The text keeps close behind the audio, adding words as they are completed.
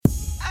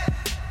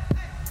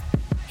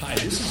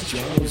This is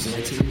John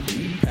Ozanti,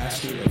 lead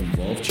pastor of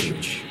Evolve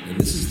Church, and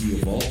this is the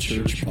Evolve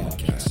Church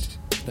podcast.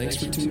 Thanks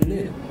for tuning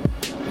in.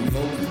 We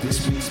hope that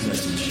this week's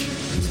message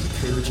is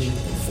encouraging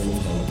and full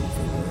of hope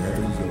from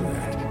wherever you're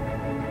at.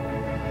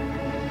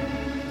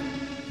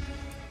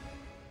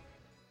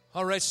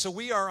 All right, so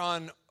we are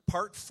on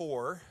part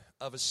 4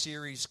 of a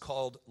series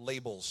called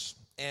Labels.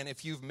 And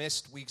if you've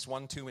missed weeks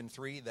 1, 2, and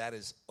 3, that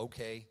is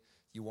okay.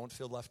 You won't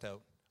feel left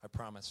out, I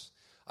promise.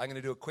 I'm going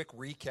to do a quick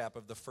recap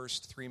of the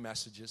first 3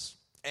 messages.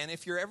 And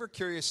if you're ever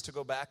curious to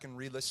go back and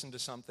re-listen to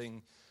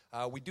something,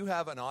 we do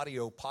have an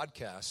audio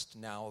podcast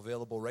now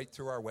available right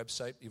through our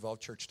website,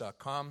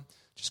 evolvechurch.com.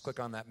 Just click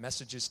on that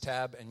Messages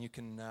tab, and you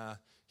can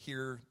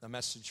hear the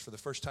message for the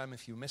first time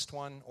if you missed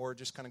one, or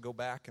just kind of go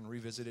back and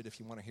revisit it if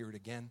you want to hear it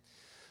again.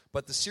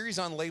 But the series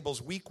on labels,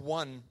 week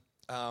 1,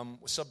 was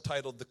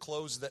subtitled The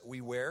Clothes That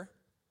We Wear.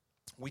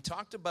 We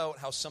talked about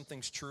how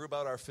something's true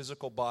about our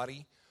physical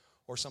body,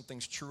 or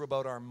something's true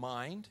about our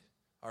mind,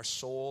 our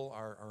soul,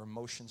 our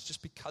emotions.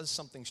 Just because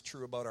something's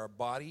true about our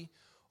body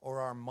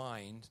or our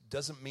mind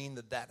doesn't mean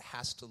that that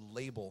has to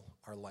label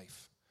our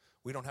life.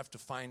 We don't have to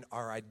find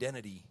our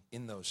identity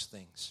in those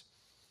things.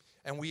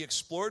 And we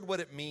explored what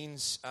it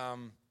means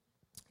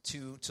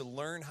to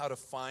learn how to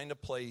find a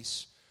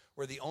place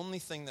where the only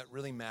thing that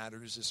really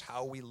matters is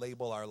how we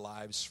label our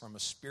lives from a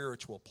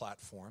spiritual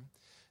platform.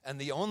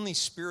 And the only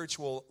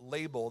spiritual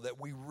label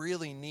that we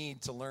really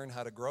need to learn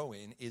how to grow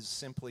in is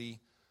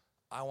simply,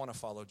 I want to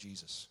follow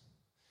Jesus.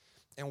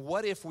 And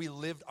what if we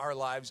lived our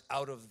lives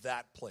out of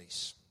that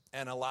place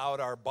and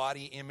allowed our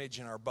body image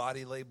and our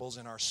body labels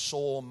and our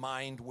soul,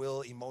 mind,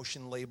 will,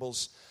 emotion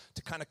labels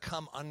to kind of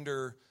come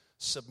under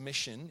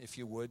submission, if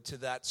you would, to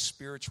that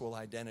spiritual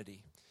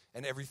identity?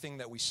 And everything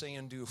that we say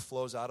and do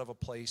flows out of a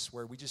place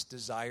where we just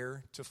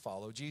desire to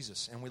follow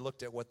Jesus. And we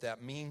looked at what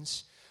that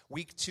means.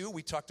 Week 2,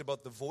 we talked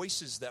about the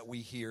voices that we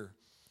hear.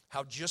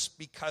 How just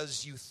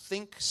because you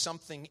think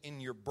something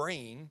in your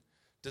brain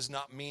does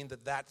not mean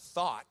that that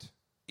thought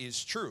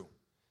is true.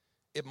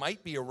 It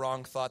might be a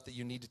wrong thought that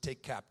you need to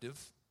take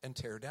captive and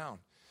tear down.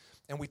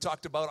 And we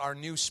talked about our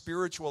new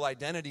spiritual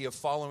identity of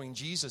following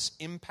Jesus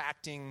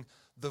impacting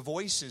the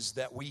voices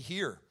that we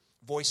hear.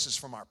 Voices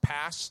from our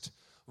past,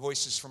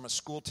 voices from a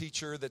school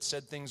teacher that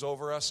said things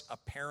over us, a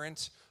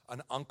parent,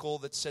 an uncle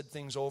that said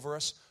things over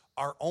us,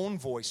 our own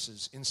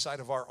voices inside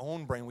of our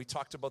own brain. We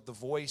talked about the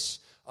voice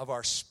of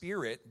our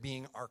spirit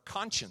being our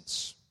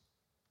conscience,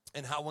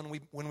 and how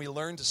when we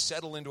learn to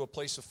settle into a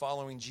place of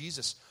following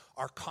Jesus,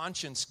 our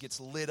conscience gets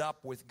lit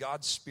up with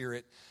God's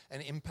Spirit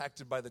and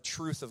impacted by the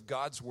truth of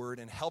God's Word,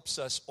 and helps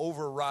us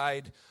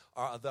override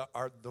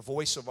the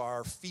voice of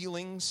our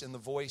feelings and the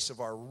voice of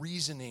our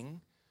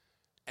reasoning,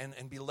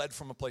 and be led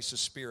from a place of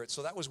spirit.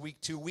 So that was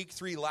week 2. Week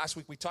 3, last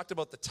week, we talked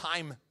about the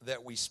time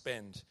that we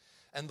spend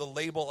and the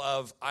label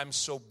of I'm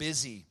so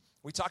busy.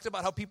 We talked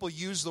about how people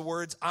use the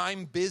words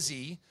I'm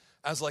busy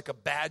as like a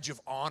badge of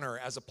honor,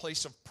 as a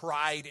place of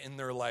pride in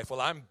their life.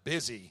 Well, I'm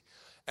busy.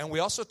 And we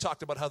also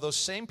talked about how those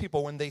same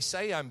people, when they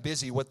say I'm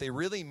busy, what they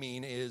really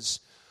mean is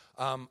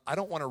I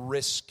don't want to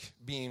risk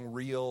being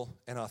real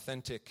and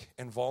authentic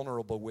and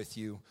vulnerable with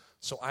you,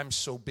 so I'm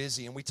so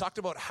busy. And we talked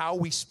about how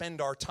we spend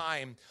our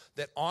time,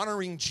 that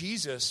honoring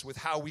Jesus with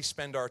how we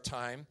spend our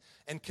time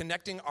and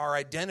connecting our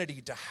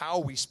identity to how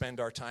we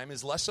spend our time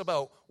is less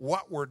about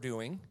what we're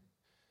doing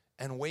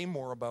and way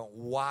more about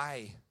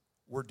why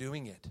we're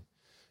doing it.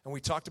 And we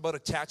talked about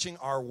attaching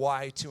our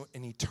why to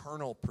an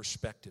eternal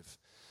perspective.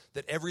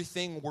 That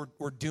everything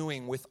we're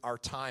doing with our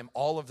time,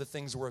 all of the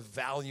things we're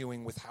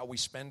valuing with how we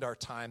spend our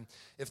time,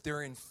 if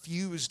they're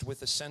infused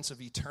with a sense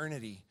of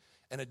eternity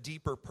and a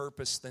deeper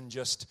purpose than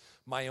just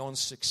my own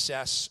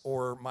success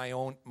or my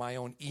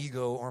own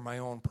ego or my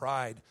own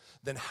pride,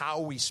 then how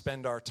we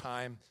spend our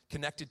time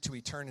connected to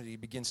eternity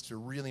begins to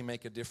really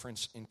make a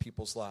difference in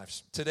people's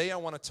lives. Today I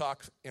want to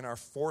talk in our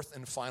 4th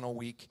and final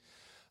week,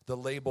 the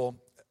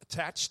label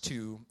attached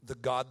to the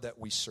God that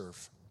we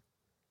serve.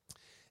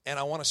 And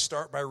I want to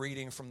start by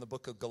reading from the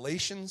book of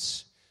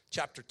Galatians,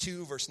 chapter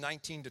 2, verse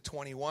 19 to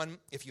 21.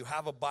 If you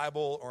have a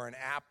Bible or an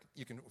app,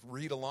 you can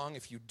read along.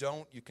 If you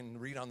don't, you can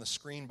read on the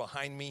screen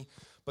behind me.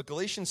 But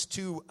Galatians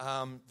 2,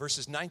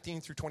 verses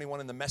 19 through 21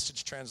 in the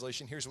Message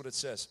translation, here's what it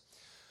says.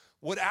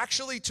 What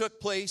actually took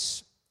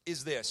place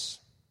is this.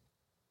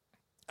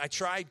 I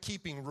tried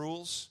keeping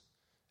rules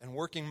and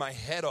working my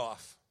head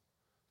off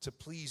to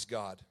please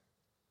God,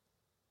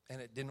 and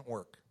it didn't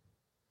work.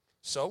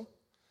 So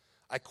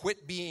I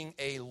quit being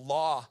a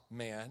law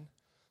man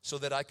so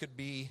that I could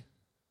be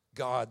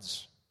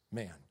God's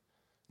man.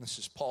 This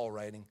is Paul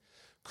writing.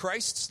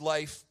 Christ's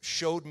life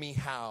showed me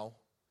how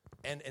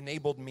and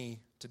enabled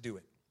me to do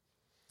it.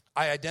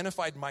 I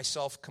identified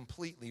myself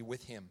completely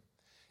with him.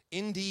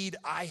 Indeed,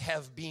 I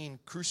have been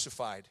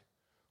crucified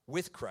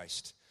with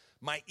Christ.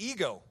 My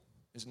ego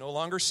is no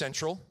longer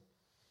central.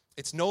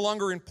 It's no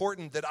longer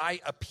important that I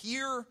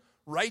appear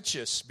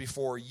righteous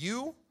before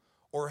you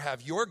or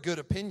have your good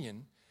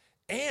opinion.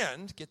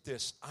 And, get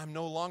this, I'm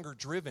no longer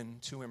driven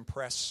to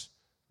impress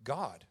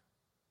God.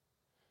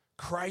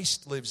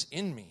 Christ lives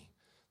in me.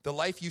 The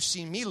life you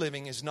see me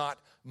living is not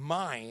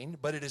mine,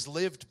 but it is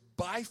lived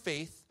by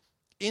faith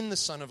in the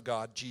Son of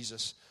God,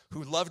 Jesus,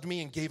 who loved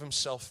me and gave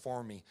himself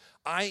for me.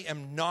 I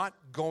am not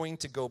going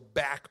to go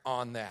back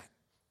on that.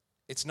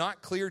 It's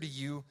not clear to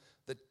you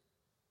that,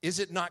 is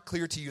it not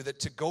clear to you that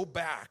to go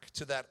back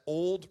to that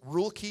old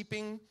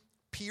rule-keeping,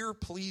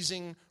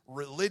 peer-pleasing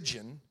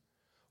religion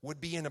would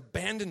be an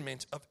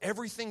abandonment of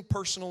everything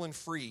personal and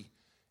free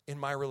in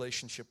my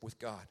relationship with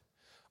God?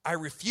 I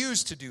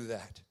refuse to do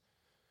that,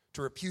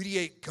 to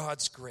repudiate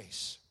God's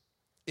grace.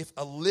 If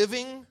a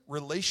living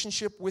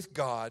relationship with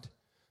God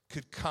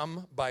could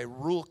come by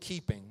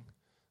rule-keeping,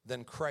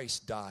 then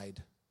Christ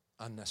died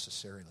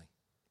unnecessarily.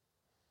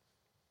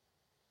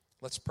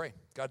 Let's pray.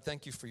 God,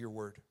 thank you for your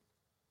word.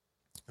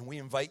 And we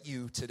invite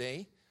you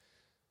today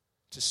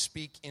to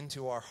speak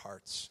into our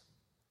hearts.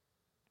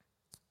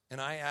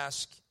 And I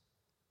ask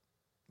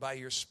by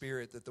your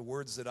Spirit that the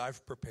words that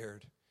I've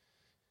prepared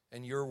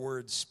and your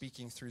words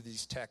speaking through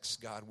these texts,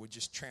 God, would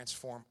just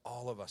transform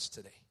all of us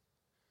today.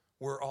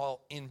 We're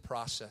all in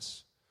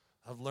process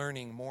of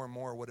learning more and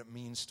more what it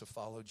means to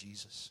follow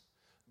Jesus.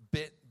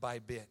 Bit by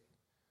bit,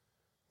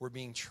 we're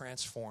being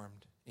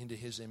transformed into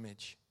his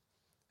image.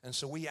 And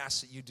so we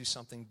ask that you do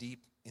something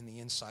deep in the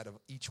inside of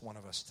each one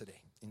of us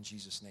today. In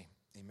Jesus' name,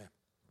 amen.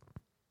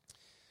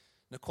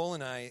 Nicole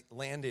and I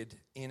landed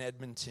in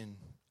Edmonton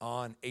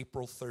on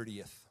April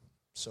 30th,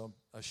 so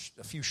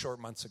a few short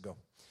months ago.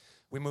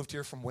 We moved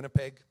here from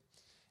Winnipeg,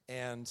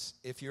 and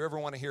if you ever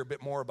want to hear a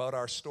bit more about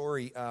our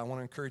story, I want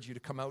to encourage you to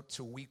come out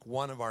to week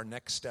 1 of our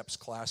Next Steps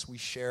class. We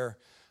share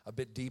a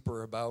bit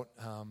deeper about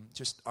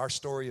just our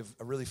story of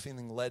really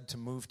feeling led to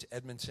move to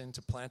Edmonton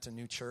to plant a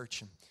new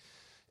church. And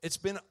it's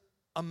been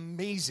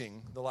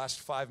amazing the last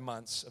 5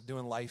 months of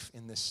doing life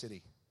in this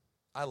city.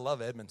 I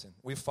love Edmonton.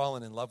 We've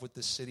fallen in love with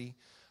this city.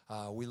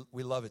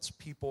 We love its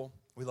people.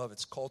 We love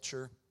its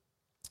culture.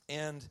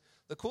 And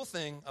the cool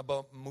thing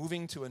about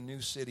moving to a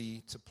new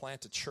city to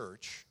plant a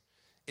church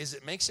is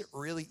it makes it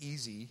really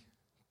easy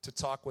to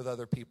talk with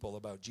other people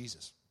about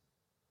Jesus.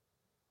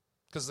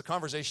 Because the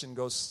conversation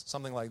goes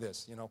something like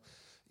this. You know,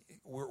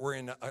 we're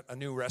in a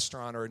new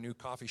restaurant or a new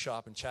coffee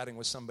shop and chatting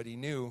with somebody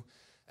new,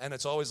 and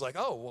it's always like,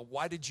 oh, well,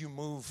 why did you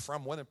move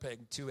from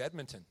Winnipeg to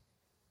Edmonton?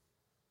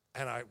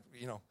 And I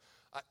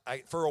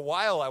for a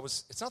while,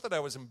 it's not that I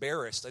was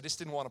embarrassed. I just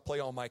didn't want to play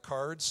all my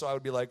cards. So I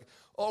would be like,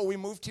 oh, we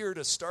moved here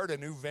to start a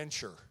new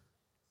venture,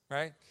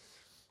 right?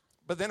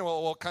 But then,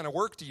 well, what kind of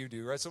work do you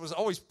do, right? So it was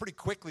always pretty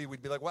quickly,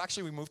 we'd be like, well,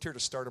 actually, we moved here to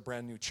start a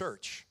brand new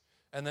church.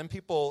 And then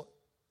people,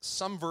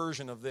 some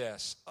version of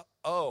this,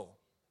 oh,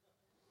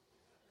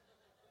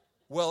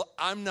 well,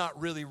 I'm not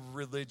really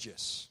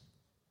religious.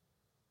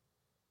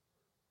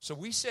 So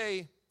we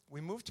say,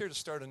 we moved here to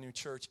start a new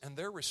church, and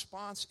their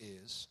response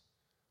is,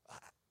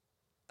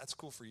 that's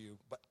cool for you,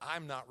 but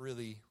I'm not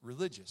really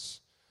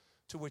religious.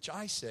 To which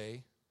I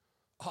say,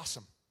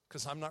 awesome,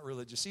 because I'm not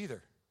religious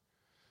either.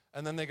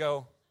 And then they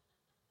go,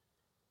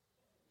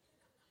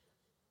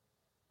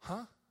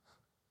 huh?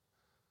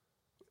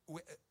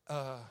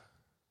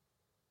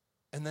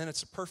 And then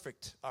it's a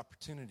perfect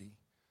opportunity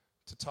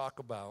to talk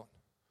about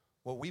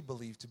what we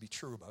believe to be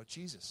true about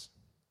Jesus.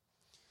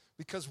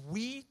 Because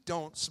we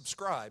don't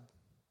subscribe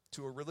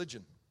to a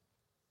religion.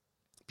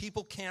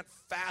 People can't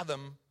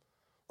fathom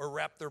or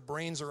wrap their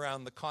brains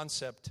around the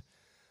concept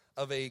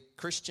of a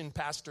Christian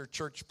pastor,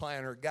 church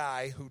planner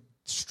guy who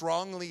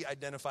strongly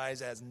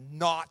identifies as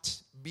not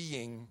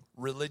being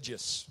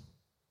religious.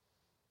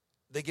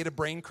 They get a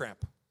brain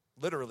cramp,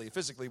 literally,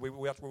 physically. We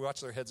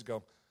watch their heads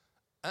go,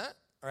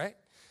 right?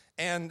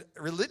 And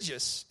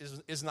religious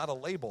is not a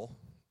label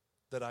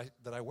that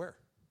I wear.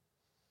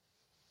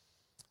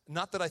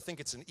 Not that I think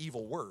it's an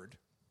evil word.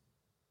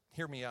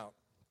 Hear me out.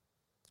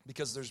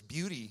 Because there's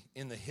beauty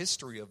in the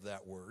history of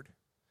that word.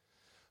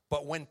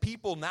 But when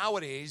people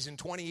nowadays, in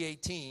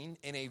 2018,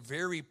 in a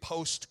very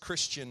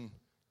post-Christian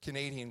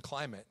Canadian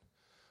climate,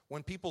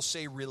 when people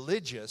say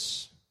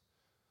religious,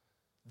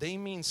 they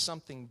mean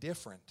something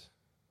different.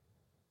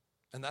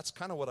 And that's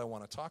kind of what I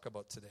want to talk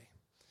about today.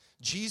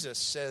 Jesus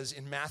says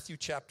in Matthew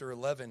chapter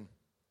 11,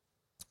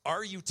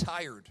 are you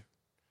tired?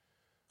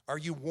 Are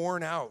you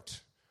worn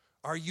out?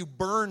 Are you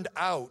burned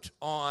out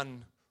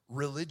on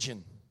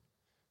religion?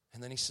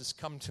 And then he says,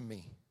 come to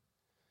me.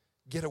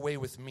 Get away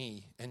with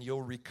me, and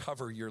you'll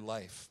recover your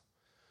life.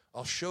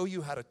 I'll show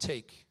you how to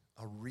take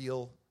a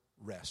real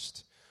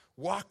rest.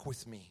 Walk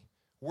with me.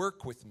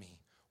 Work with me.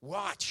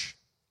 Watch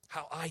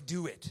how I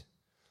do it.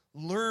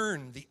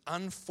 Learn the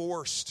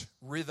unforced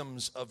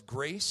rhythms of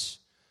grace.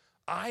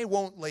 I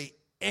won't lay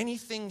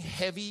anything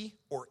heavy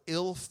or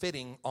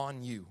ill-fitting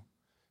on you.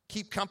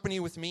 Keep company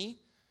with me,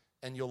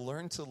 and you'll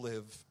learn to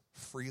live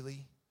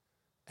freely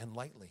and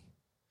lightly.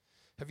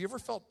 Have you ever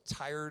felt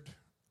tired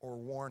or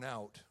worn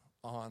out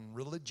on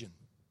religion?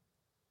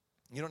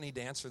 You don't need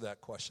to answer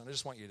that question. I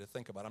just want you to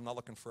think about it. I'm not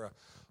looking for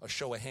a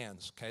show of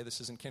hands, okay? This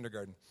isn't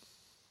kindergarten.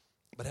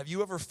 But have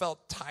you ever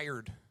felt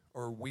tired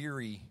or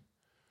weary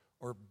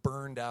or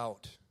burned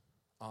out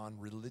on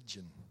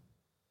religion?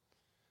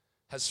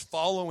 Has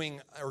following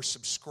or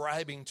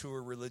subscribing to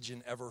a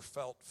religion ever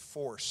felt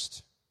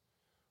forced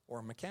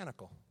or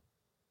mechanical.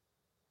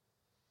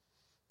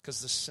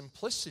 Because the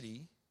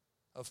simplicity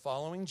of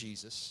following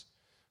Jesus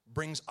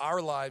brings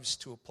our lives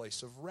to a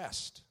place of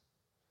rest.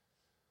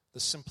 The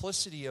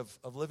simplicity of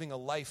living a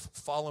life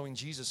following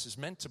Jesus is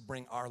meant to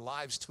bring our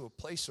lives to a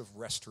place of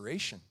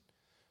restoration,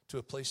 to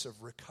a place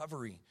of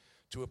recovery,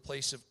 to a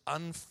place of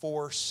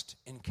unforced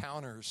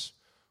encounters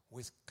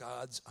with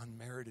God's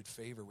unmerited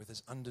favor, with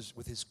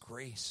His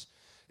grace.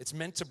 It's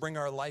meant to bring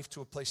our life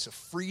to a place of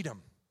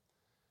freedom,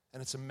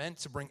 and it's meant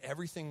to bring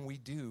everything we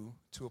do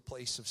to a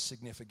place of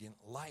significant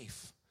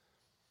life.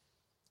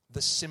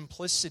 The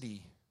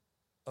simplicity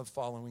of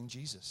following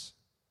Jesus.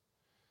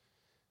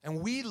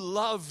 And we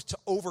love to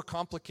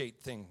overcomplicate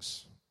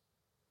things.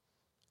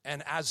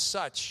 And as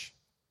such,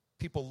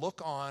 people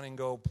look on and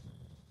go,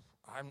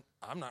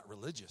 I'm not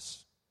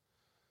religious.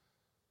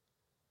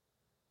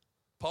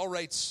 Paul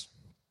writes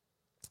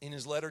in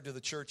his letter to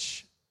the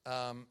church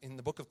in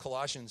the book of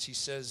Colossians, he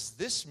says,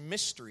 this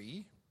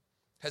mystery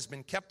has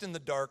been kept in the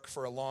dark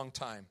for a long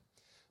time,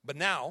 but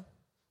now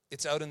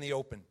it's out in the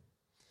open.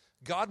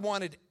 God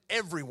wanted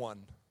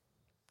everyone,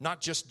 not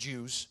just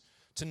Jews,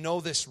 to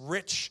know this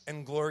rich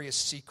and glorious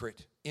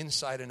secret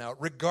inside and out,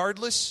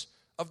 regardless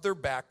of their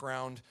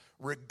background,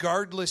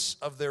 regardless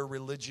of their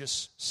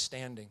religious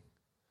standing.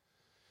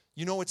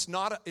 You know, it's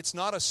not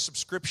a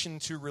subscription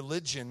to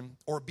religion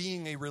or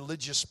being a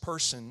religious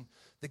person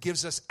that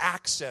gives us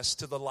access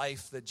to the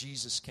life that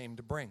Jesus came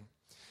to bring.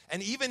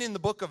 And even in the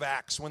book of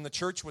Acts, when the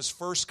church was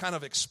first kind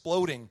of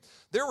exploding,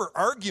 there were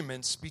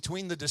arguments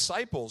between the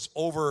disciples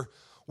over,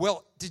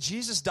 well, did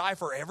Jesus die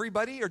for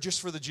everybody or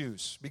just for the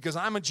Jews? Because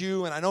I'm a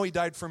Jew and I know He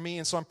died for me,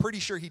 and so I'm pretty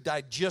sure He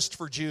died just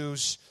for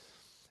Jews.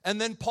 And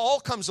then Paul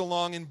comes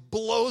along and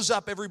blows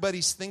up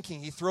everybody's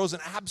thinking. He throws an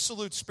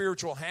absolute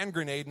spiritual hand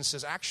grenade and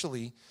says,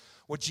 actually,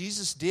 what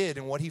Jesus did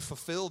and what He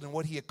fulfilled and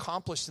what He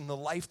accomplished in the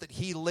life that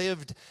He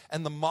lived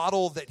and the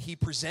model that He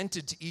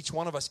presented to each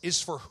one of us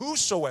is for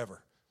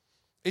whosoever.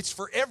 It's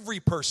for every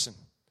person,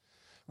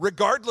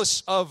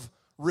 regardless of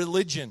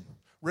religion,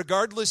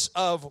 regardless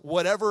of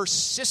whatever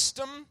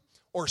system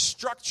or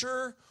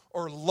structure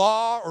or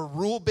law or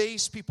rule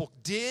base people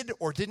did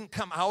or didn't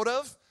come out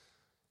of.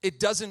 It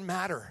doesn't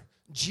matter.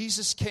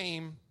 Jesus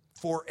came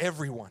for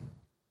everyone.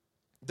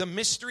 The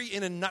mystery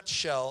in a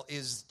nutshell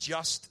is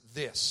just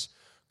this.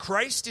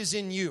 Christ is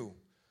in you,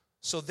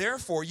 so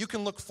therefore you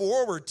can look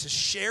forward to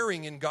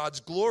sharing in God's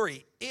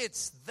glory.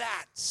 It's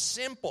that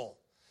simple.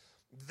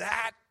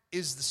 That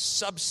is the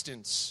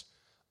substance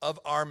of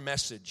our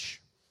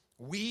message.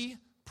 We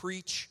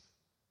preach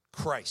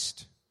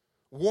Christ,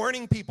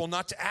 warning people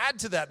not to add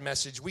to that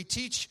message. We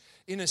teach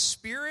in a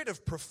spirit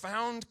of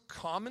profound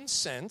common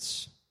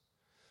sense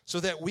so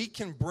that we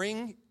can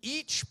bring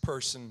each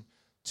person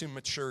to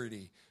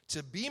maturity.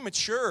 To be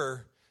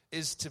mature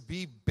is to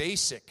be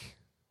basic.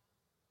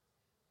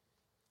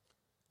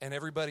 And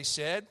everybody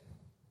said,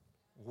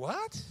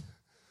 what?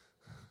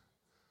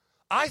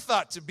 I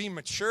thought to be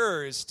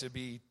mature is to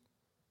be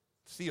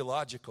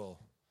theological,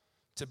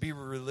 to be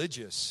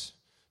religious,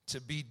 to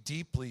be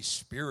deeply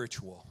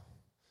spiritual.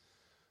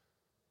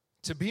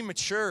 To be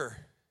mature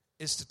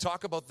is to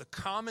talk about the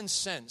common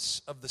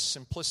sense of the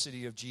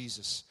simplicity of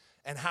Jesus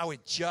and how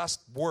it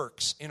just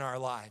works in our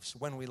lives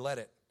when we let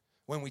it,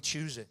 when we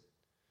choose it.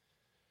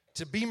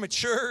 To be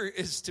mature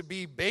is to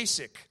be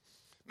basic.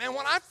 Man,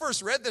 when I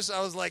first read this,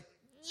 I was like,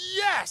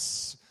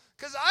 yes,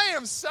 because I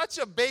am such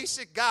a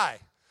basic guy.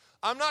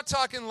 I'm not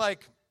talking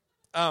like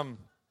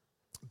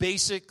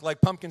basic,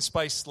 like pumpkin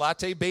spice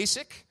latte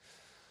basic.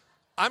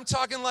 I'm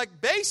talking like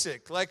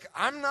basic, like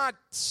I'm not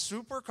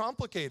super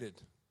complicated.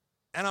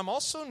 And I'm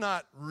also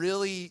not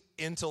really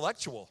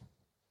intellectual.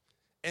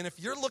 And if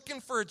you're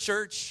looking for a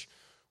church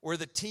where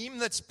the team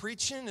that's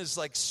preaching is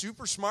like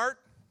super smart,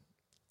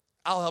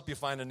 I'll help you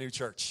find a new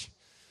church.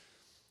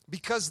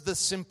 Because the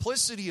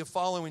simplicity of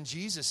following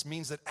Jesus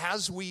means that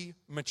as we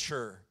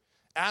mature,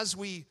 as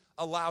we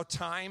allow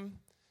time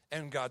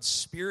and God's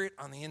Spirit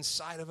on the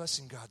inside of us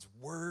and God's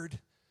Word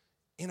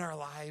in our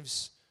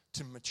lives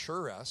to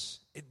mature us,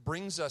 it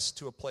brings us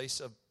to a place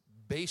of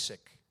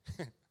basic,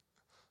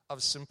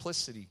 of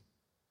simplicity.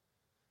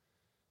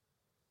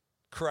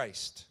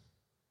 Christ,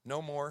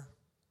 no more,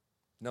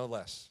 no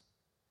less.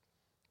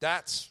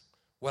 That's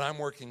what I'm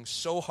working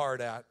so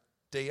hard at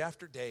day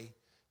after day,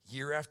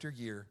 year after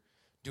year,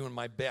 doing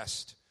my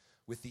best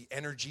with the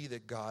energy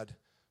that God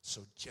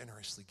so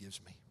generously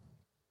gives me.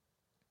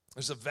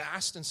 There's a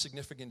vast and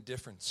significant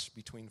difference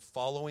between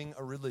following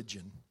a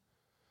religion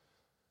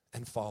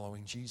and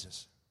following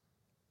Jesus.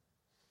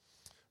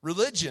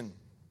 Religion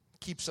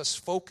keeps us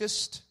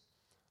focused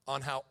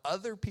on how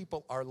other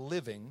people are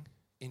living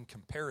in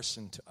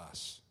comparison to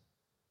us.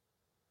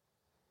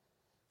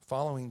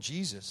 Following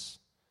Jesus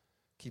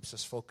keeps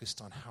us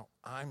focused on how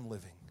I'm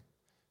living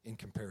in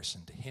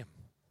comparison to Him.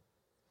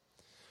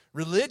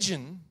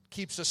 Religion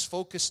keeps us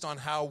focused on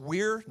how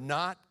we're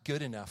not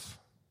good enough.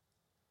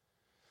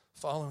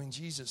 Following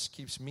Jesus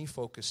keeps me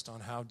focused on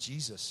how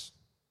Jesus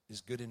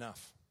is good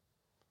enough.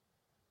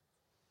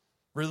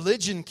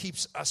 Religion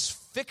keeps us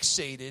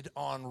fixated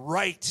on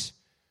right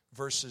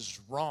versus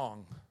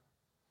wrong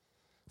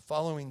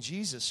Following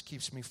Jesus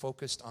keeps me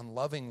focused on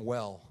loving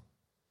well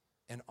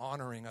and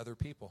honoring other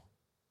people,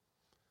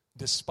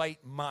 despite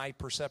my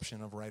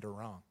perception of right or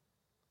wrong.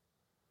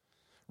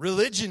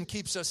 Religion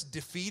keeps us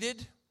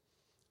defeated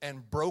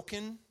and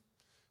broken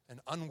and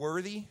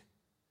unworthy.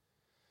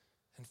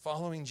 And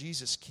following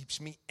Jesus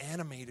keeps me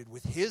animated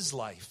with his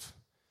life,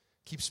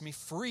 keeps me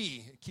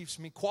free, it keeps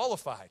me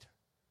qualified.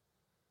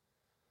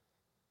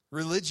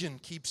 Religion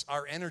keeps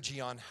our energy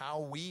on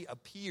how we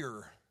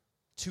appear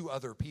to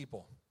other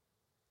people.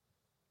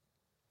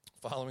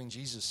 Following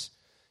Jesus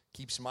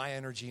keeps my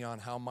energy on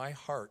how my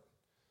heart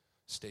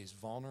stays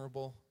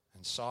vulnerable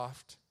and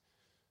soft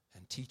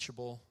and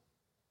teachable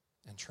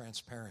and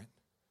transparent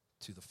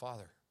to the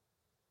Father.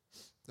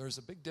 There's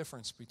a big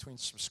difference between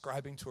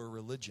subscribing to a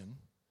religion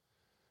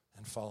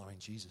and following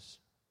Jesus.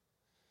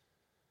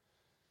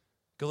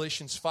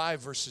 Galatians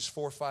 5, verses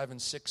 4, 5,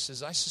 and 6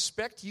 says, I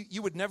suspect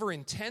you would never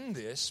intend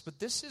this, but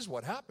this is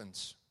what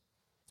happens.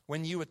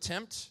 When you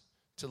attempt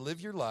to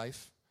live your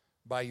life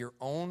by your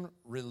own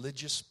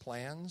religious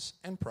plans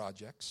and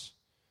projects,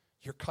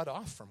 you're cut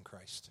off from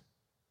Christ.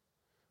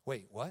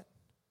 Wait, what?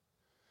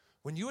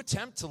 When you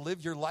attempt to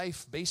live your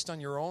life based on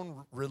your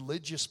own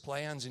religious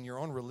plans and your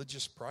own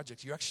religious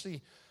projects, you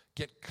actually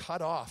get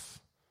cut off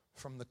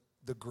from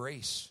the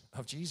grace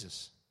of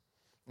Jesus.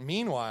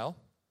 Meanwhile,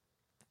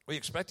 we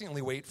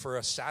expectantly wait for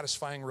a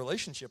satisfying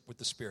relationship with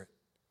the Spirit.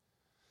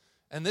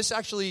 And this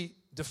actually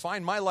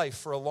defined my life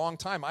for a long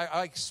time.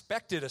 I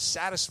expected a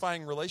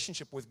satisfying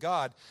relationship with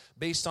God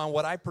based on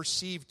what I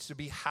perceived to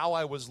be how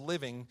I was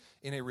living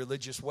in a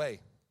religious way.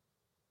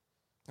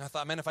 And I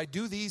thought, man, if I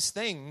do these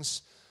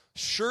things,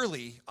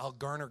 surely I'll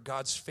garner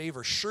God's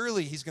favor.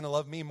 Surely he's going to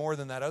love me more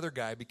than that other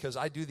guy because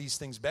I do these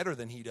things better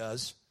than he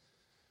does.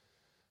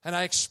 And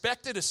I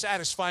expected a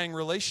satisfying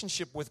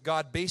relationship with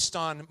God based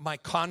on my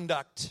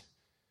conduct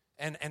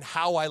and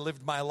how I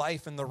lived my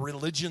life and the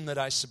religion that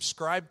I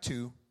subscribed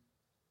to.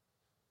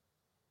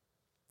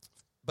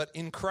 But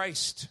in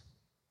Christ,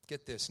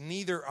 get this,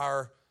 neither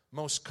our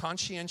most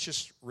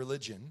conscientious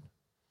religion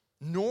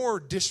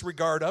nor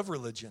disregard of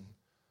religion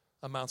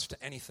amounts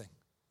to anything.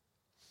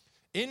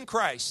 In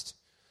Christ,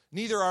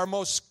 neither our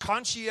most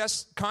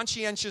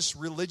conscientious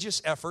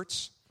religious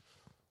efforts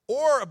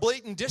or a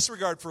blatant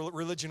disregard for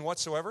religion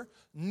whatsoever,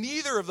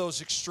 neither of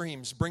those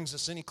extremes brings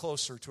us any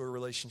closer to a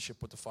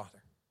relationship with the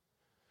Father.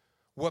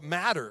 What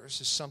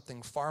matters is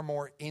something far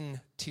more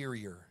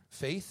interior,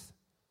 faith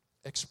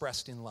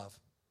expressed in love.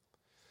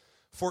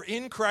 For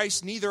in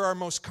Christ, neither our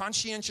most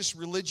conscientious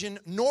religion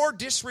nor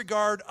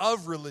disregard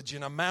of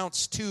religion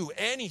amounts to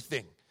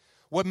anything.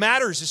 What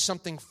matters is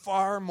something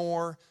far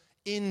more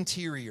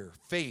interior,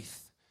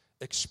 faith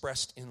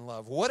expressed in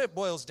love. What it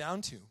boils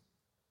down to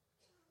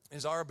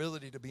is our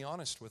ability to be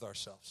honest with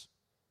ourselves.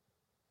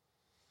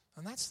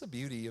 And that's the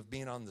beauty of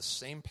being on the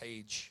same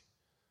page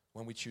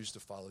when we choose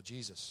to follow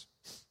Jesus.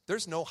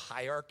 There's no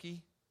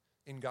hierarchy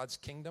in God's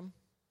kingdom.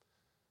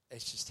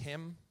 It's just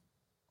him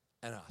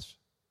and us.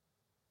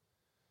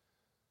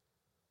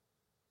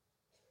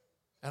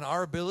 And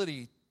our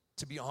ability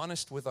to be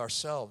honest with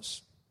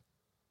ourselves.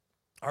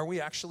 Are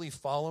we actually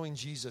following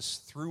Jesus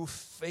through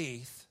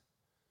faith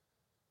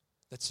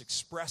that's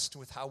expressed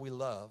with how we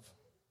love?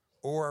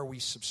 Or are we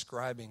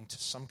subscribing to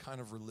some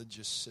kind of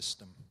religious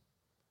system?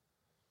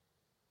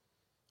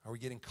 Are we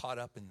getting caught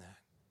up in that?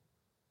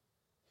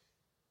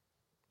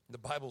 The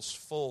Bible's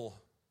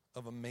full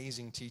of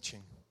amazing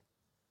teaching.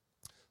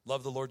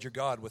 Love the Lord your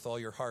God with all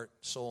your heart,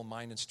 soul,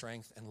 mind, and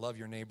strength, and love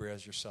your neighbor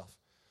as yourself.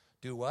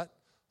 Do what?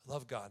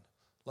 Love God.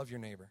 Love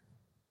your neighbor.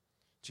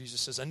 Jesus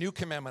says, a new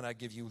commandment I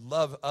give you,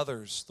 love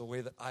others the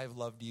way that I've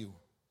loved you.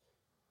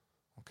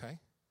 Okay?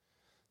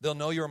 They'll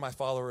know you're my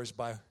followers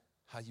by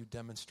how you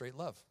demonstrate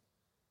love.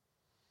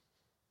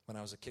 When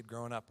I was a kid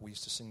growing up, we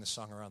used to sing this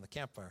song around the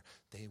campfire.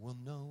 They will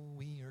know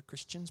we are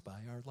Christians by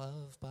our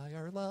love, by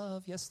our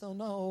love. Yes, they'll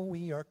know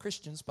we are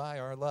Christians by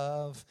our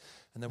love.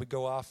 And then we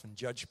go off and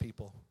judge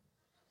people.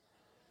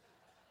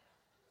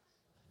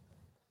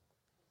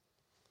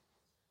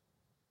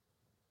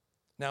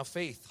 Now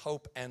faith,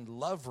 hope, and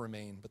love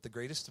remain, but the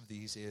greatest of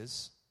these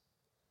is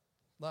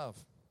love.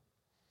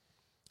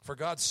 For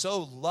God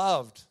so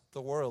loved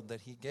the world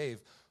that he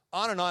gave.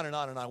 On and on and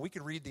on and on. We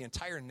could read the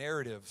entire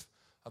narrative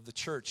of the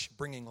church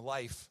bringing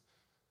life.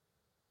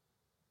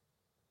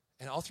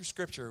 And all through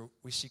Scripture,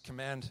 we see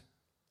command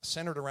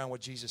centered around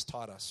what Jesus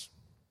taught us.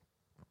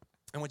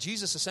 And what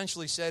Jesus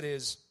essentially said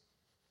is,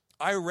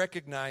 I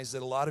recognize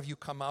that a lot of you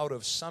come out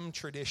of some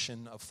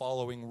tradition of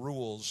following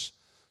rules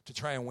to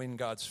try and win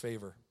God's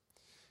favor.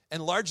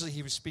 And largely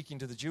he was speaking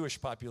to the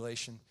Jewish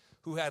population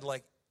who had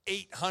like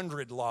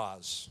 800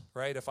 laws,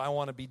 right? If I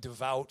want to be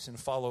devout and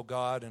follow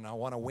God and I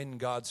want to win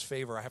God's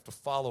favor, I have to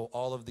follow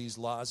all of these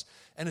laws.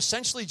 And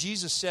essentially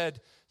Jesus said,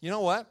 you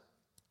know what?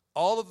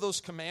 All of those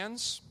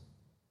commands,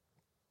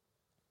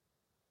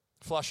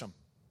 flush them.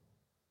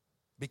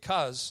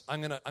 Because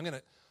I'm going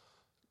to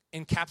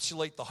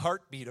encapsulate the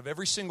heartbeat of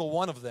every single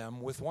one of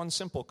them with one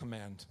simple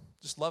command.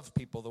 Just love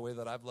people the way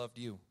that I've loved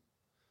you.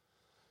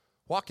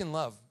 Walk in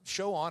love.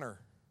 Show honor.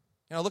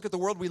 You know, look at the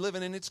world we live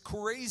in, and it's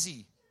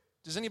crazy.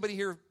 Does anybody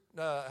here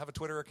have a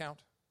Twitter account?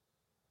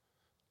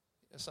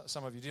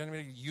 Some of you. Does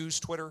anybody use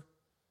Twitter?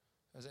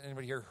 Has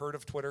anybody here heard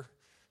of Twitter?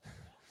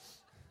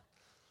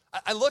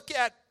 I look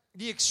at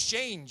the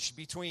exchange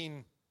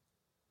between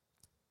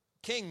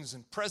kings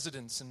and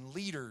presidents and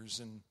leaders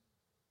and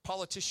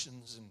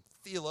politicians and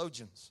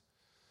theologians,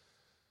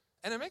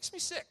 and it makes me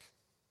sick.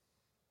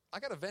 I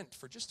got to vent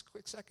for just a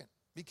quick second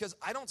because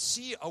I don't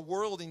see a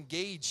world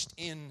engaged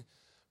in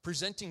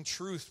presenting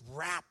truth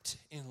wrapped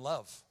in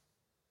love.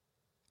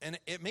 And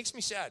it makes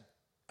me sad.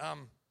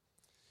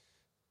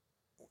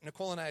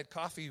 Nicole and I had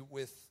coffee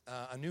with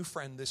a new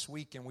friend this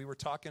week, and we were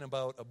talking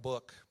about a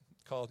book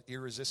called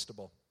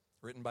Irresistible,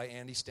 written by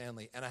Andy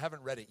Stanley, and I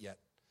haven't read it yet.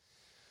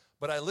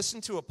 But I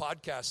listened to a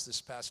podcast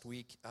this past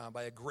week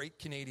by a great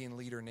Canadian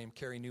leader named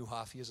Carey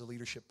Nieuwhof. He has a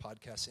leadership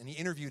podcast, and he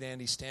interviewed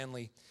Andy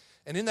Stanley.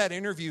 And in that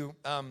interview,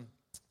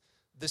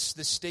 this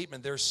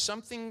statement, there's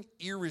something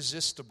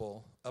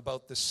irresistible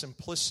about the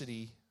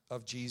simplicity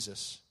of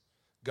Jesus,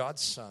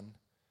 God's Son,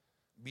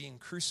 being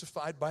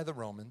crucified by the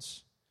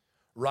Romans,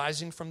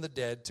 rising from the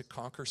dead to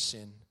conquer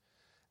sin,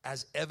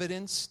 as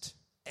evidenced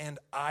and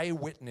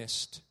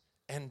eyewitnessed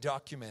and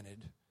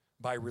documented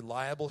by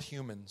reliable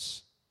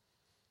humans.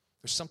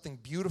 There's something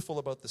beautiful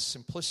about the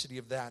simplicity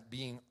of that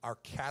being our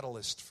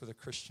catalyst for the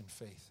Christian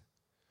faith.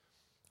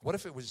 What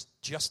if it was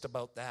just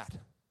about that?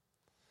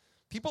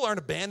 People aren't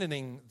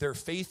abandoning their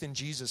faith in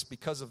Jesus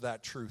because of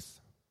that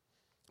truth.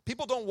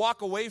 People don't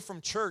walk away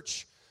from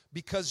church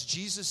because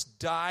Jesus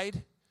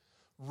died,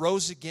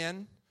 rose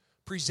again,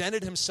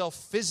 presented himself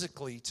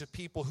physically to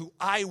people who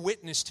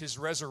eyewitnessed his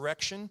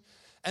resurrection,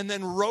 and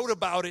then wrote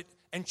about it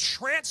and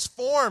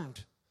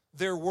transformed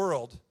their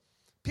world.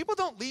 People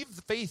don't leave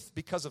the faith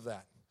because of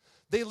that.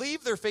 They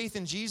leave their faith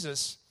in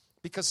Jesus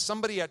because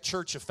somebody at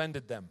church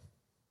offended them.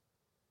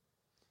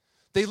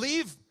 They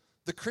leave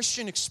the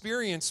Christian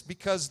experience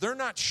because they're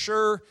not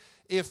sure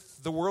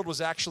if the world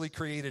was actually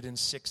created in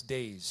 6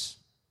 days.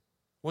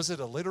 Was it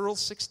a literal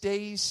 6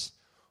 days?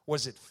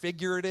 Was it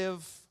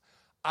figurative?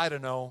 I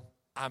don't know.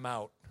 I'm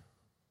out.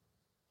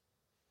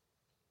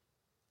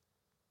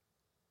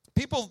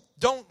 People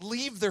don't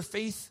leave their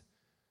faith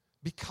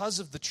because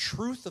of the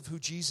truth of who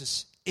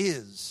Jesus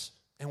is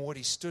and what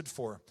he stood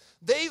for.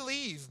 They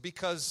leave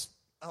because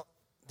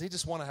they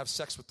just want to have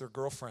sex with their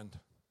girlfriend.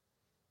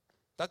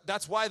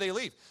 That's why they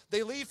leave.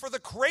 They leave for the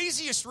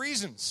craziest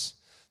reasons.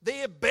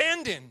 They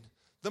abandon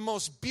the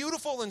most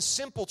beautiful and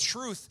simple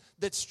truth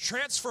that's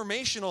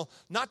transformational,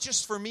 not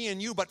just for me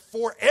and you, but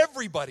for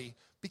everybody,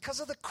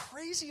 because of the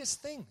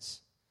craziest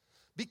things.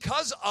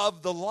 Because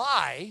of the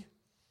lie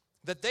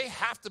that they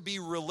have to be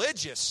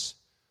religious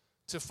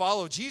to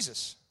follow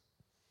Jesus.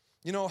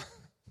 You know,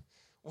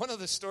 one of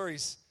the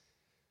stories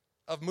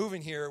of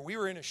moving here, we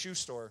were in a shoe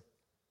store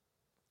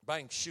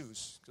buying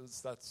shoes,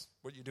 because that's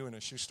what you do in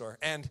a shoe store.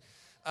 And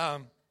I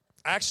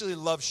actually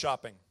love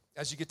shopping.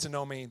 As you get to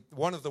know me,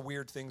 one of the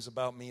weird things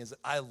about me is that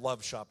I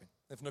love shopping.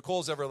 If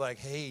Nicole's ever like,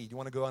 hey, do you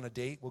want to go on a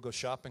date? We'll go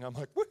shopping. I'm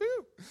like,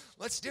 woohoo,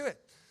 let's do it.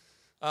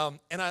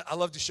 And I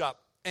love to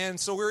shop. And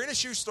so we were in a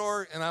shoe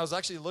store, and I was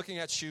actually looking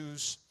at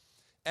shoes,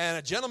 and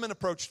a gentleman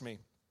approached me,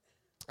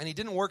 and he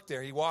didn't work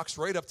there. He walks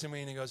right up to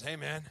me, and he goes, hey,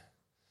 man,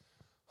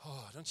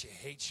 don't you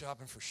hate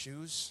shopping for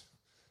shoes?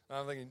 And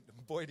I'm thinking,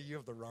 boy, do you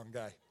have the wrong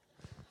guy.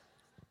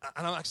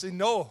 And I'm actually,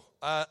 no,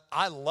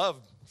 I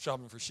love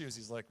shopping for shoes.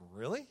 He's like,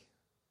 really?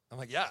 I'm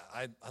like, yeah,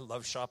 I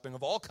love shopping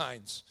of all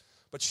kinds.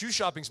 But shoe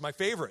shopping's my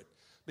favorite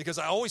because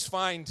I always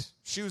find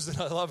shoes that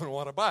I love and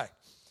want to buy.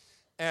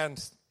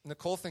 And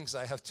Nicole thinks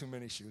I have too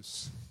many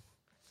shoes,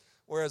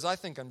 whereas I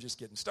think I'm just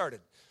getting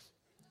started.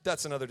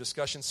 That's another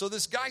discussion. So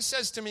this guy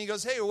says to me, he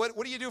goes, hey, what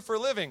do you do for a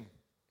living?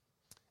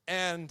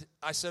 And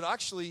I said,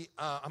 actually,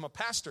 I'm a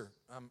pastor.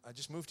 I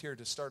just moved here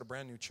to start a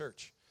brand new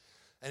church.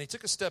 And he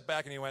took a step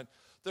back and he went,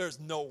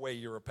 there's no way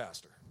you're a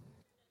pastor.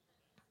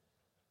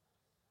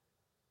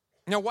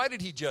 Now, why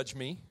did he judge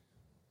me?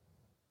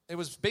 It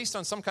was based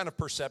on some kind of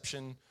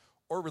perception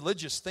or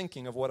religious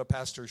thinking of what a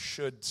pastor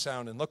should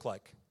sound and look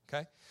like,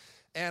 okay?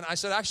 And I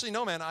said, actually,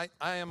 no, man, I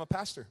am a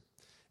pastor.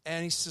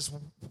 And he says,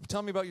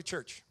 tell me about your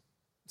church.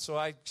 So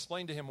I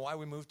explained to him why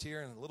we moved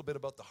here and a little bit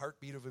about the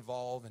heartbeat of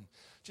Evolve and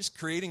just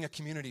creating a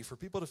community for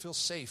people to feel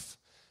safe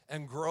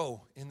and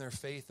grow in their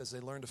faith as they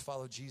learn to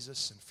follow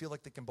Jesus and feel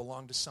like they can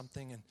belong to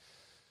something. And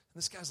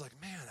this guy's like,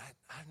 man,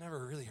 I've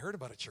never really heard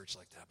about a church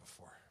like that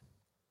before.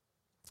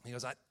 He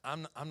goes,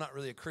 I'm not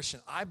really a Christian.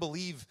 I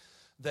believe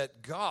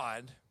that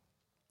God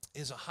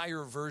is a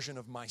higher version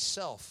of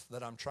myself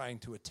that I'm trying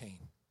to attain.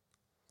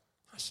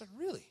 I said,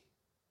 really?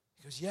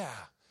 He goes, yeah.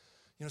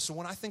 You know, so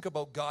when I think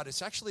about God,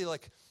 it's actually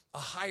like a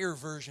higher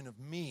version of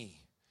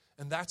me.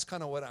 And that's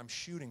kind of what I'm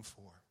shooting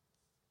for.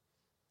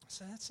 I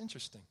said, that's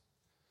interesting.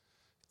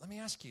 Let me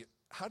ask you,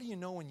 how do you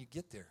know when you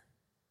get there?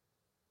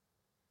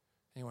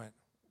 And he went,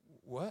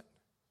 what?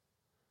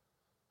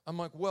 I'm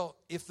like, well,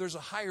 if there's a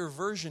higher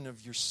version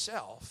of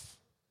yourself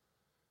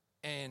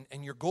and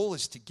your goal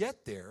is to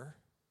get there,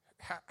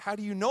 how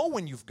do you know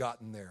when you've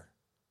gotten there?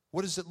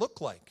 What does it look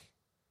like?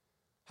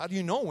 How do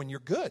you know when you're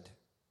good?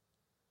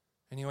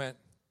 And he went,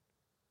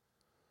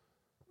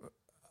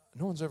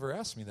 no one's ever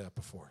asked me that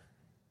before.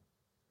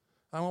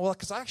 I went, well,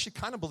 because I actually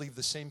kind of believe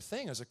the same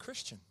thing as a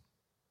Christian.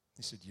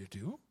 He said, you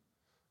do?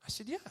 I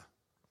said, yeah.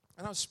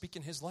 And I was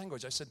speaking his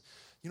language. I said,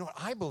 you know what,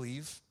 I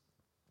believe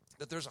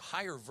that there's a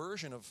higher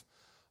version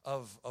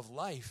of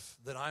life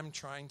that I'm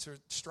trying to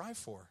strive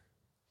for.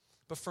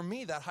 But for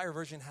me, that higher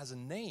version has a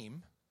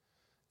name,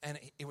 and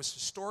it was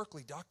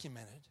historically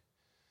documented.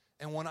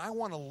 And when I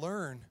want to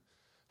learn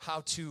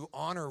how to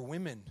honor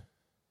women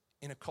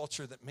in a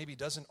culture that maybe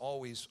doesn't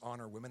always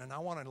honor women, and I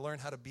want to learn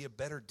how to be a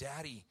better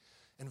daddy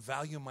and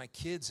value my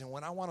kids, and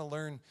when I want to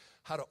learn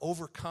how to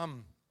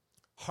overcome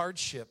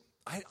hardship,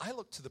 I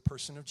look to the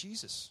person of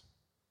Jesus.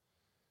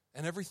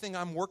 And everything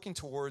I'm working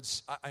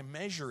towards, I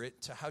measure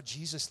it to how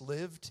Jesus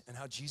lived and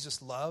how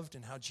Jesus loved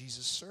and how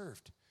Jesus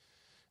served.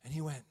 And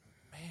he went,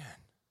 man,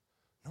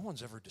 no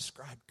one's ever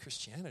described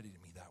Christianity to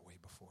me that way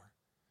before.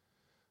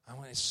 I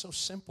went, it's so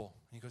simple.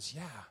 And he goes,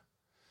 yeah.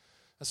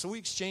 And so we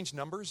exchanged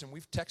numbers, and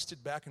we've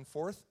texted back and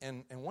forth,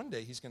 and one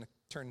day he's going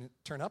to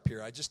turn up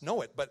here. I just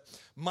know it. But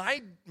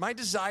my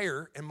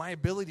desire and my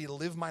ability to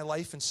live my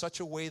life in such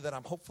a way that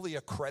I'm hopefully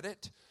a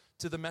credit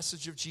to the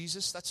message of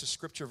Jesus, that's a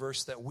scripture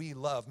verse that we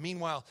love.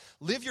 Meanwhile,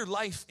 live your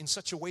life in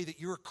such a way that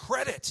you're a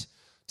credit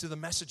to the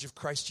message of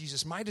Christ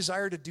Jesus. My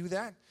desire to do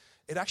that,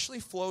 it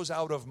actually flows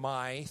out of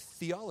my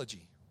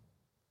theology.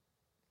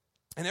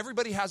 And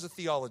everybody has a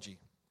theology.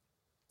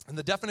 And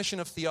the definition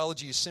of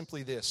theology is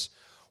simply this: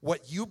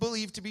 what you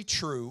believe to be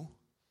true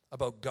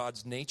about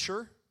God's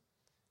nature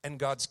and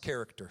God's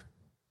character.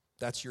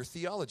 That's your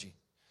theology.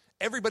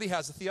 Everybody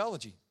has a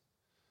theology.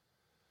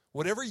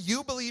 Whatever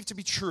you believe to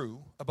be true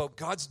about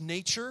God's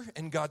nature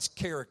and God's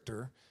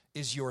character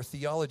is your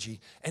theology.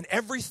 And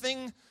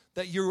everything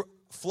that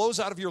flows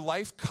out of your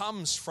life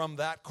comes from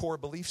that core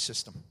belief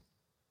system.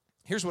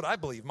 Here's what I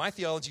believe. My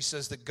theology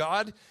says that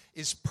God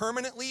is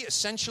permanently,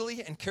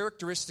 essentially, and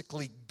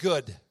characteristically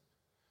good.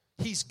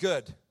 He's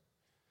good.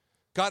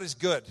 God is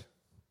good,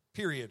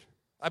 period.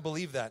 I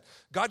believe that.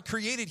 God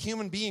created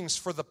human beings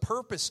for the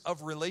purpose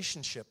of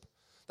relationship.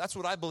 That's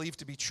what I believe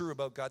to be true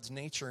about God's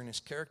nature and his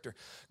character.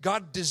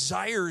 God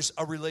desires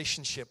a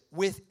relationship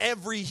with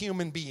every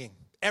human being,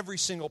 every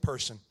single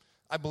person.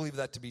 I believe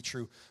that to be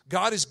true.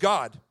 God is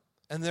God,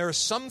 and there are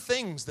some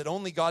things that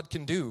only God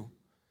can do.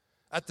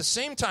 At the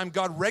same time,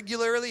 God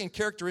regularly and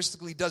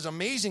characteristically does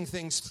amazing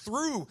things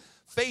through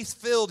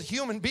faith-filled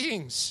human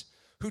beings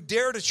who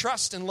dare to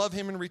trust and love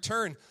him in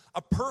return.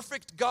 A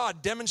perfect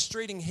God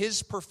demonstrating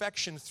his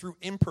perfection through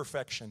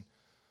imperfection.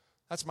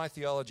 That's my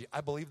theology. I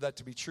believe that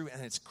to be true,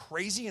 and it's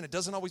crazy, and it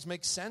doesn't always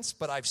make sense,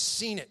 but I've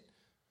seen it.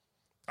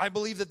 I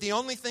believe that the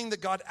only thing that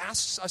God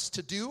asks us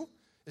to do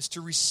is to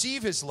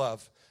receive his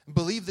love and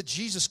believe that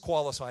Jesus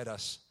qualified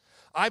us.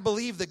 I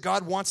believe that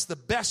God wants the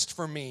best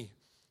for me,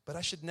 but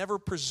I should never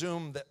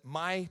presume that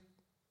my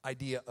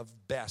idea of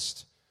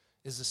best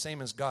is the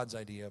same as God's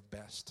idea of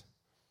best.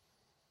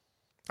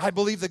 I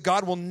believe that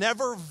God will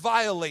never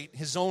violate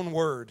his own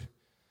word.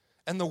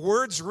 And the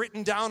words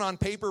written down on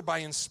paper by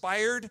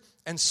inspired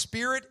and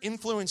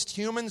spirit-influenced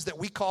humans that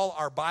we call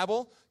our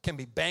Bible can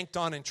be banked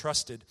on and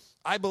trusted.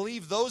 I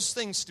believe those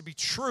things to be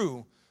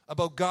true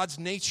about God's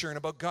nature and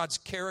about God's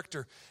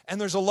character. And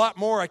there's a lot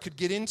more I could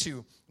get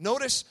into.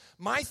 Notice,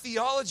 my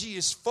theology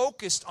is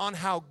focused on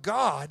how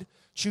God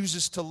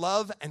chooses to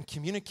love and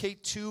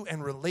communicate to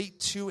and relate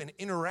to and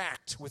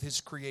interact with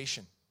his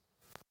creation.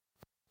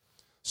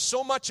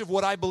 So much of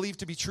what I believe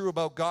to be true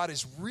about God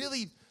is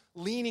really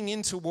leaning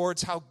in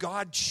towards how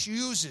God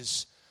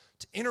chooses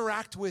to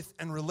interact with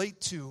and relate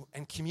to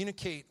and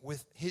communicate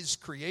with his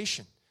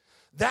creation.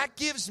 That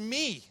gives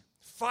me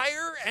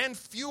fire and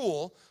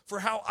fuel for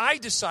how I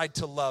decide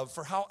to love,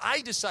 for how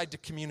I decide to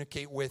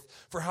communicate with,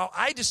 for how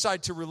I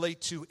decide to relate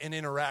to and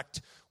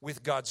interact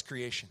with God's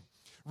creation.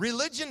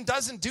 Religion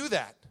doesn't do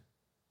that.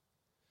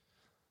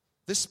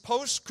 This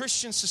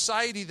post-Christian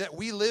society that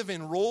we live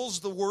in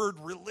rolls the word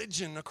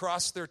religion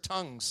across their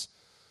tongues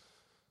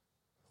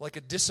like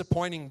a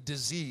disappointing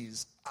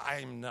disease.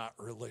 I'm not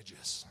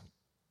religious.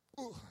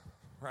 Ooh,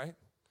 right?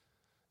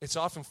 It's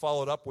often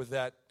followed up with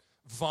that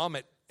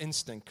vomit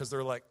instinct because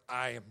they're like,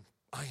 I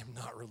am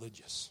not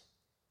religious.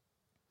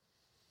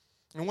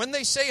 And when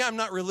they say I'm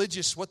not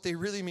religious, what they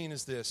really mean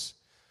is this: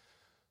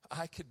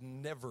 I could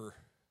never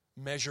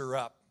measure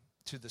up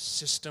to the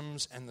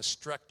systems and the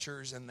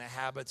structures and the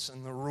habits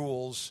and the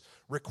rules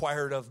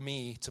required of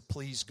me to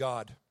please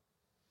God.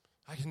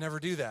 I can never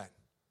do that.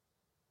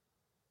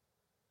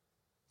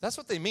 That's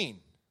what they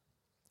mean.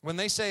 When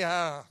they say,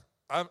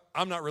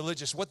 I'm not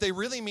religious, what they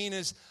really mean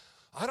is,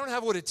 I don't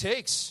have what it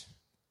takes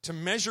to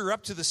measure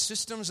up to the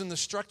systems and the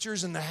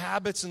structures and the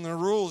habits and the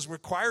rules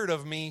required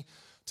of me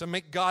to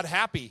make God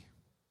happy.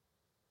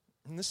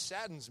 And this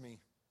saddens me.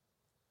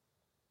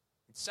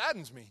 It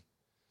saddens me.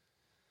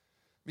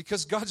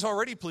 Because God's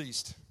already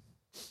pleased.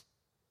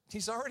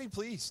 He's already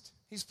pleased.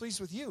 He's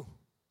pleased with you.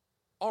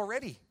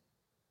 Already.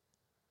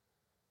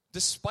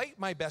 Despite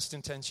my best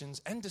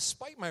intentions and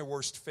despite my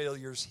worst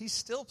failures, he's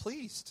still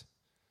pleased.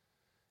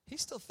 He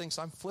still thinks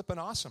I'm flippin'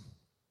 awesome.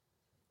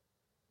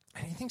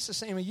 And he thinks the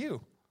same of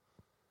you.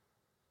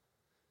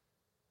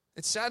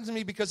 It saddens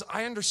me because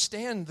I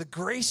understand the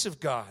grace of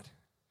God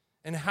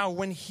and how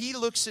when he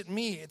looks at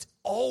me, it's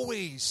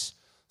always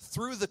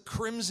through the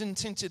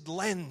crimson-tinted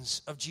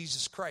lens of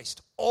Jesus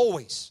Christ.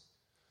 Always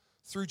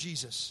through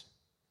Jesus.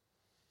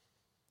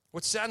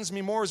 What saddens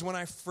me more is when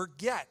I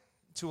forget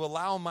to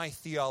allow my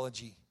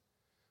theology,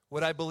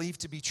 what I believe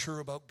to be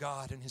true about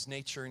God and his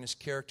nature and his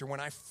character,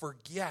 when I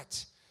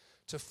forget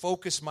to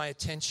focus my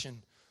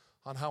attention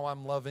on how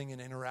I'm loving and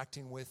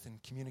interacting with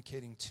and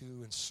communicating to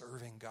and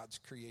serving God's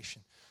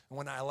creation. And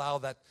when I allow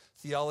that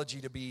theology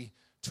to be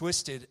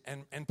twisted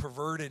and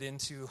perverted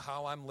into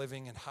how I'm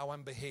living and how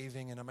I'm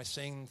behaving, and am I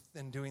saying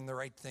and doing the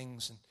right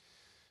things,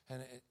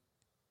 and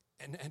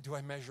do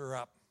I measure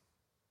up?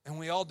 And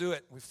we all do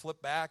it. We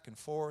flip back and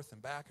forth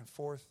and back and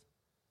forth.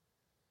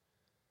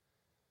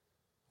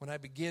 When I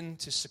begin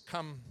to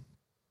succumb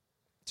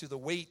to the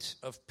weight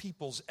of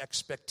people's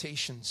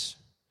expectations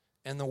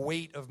and the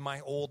weight of my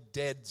old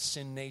dead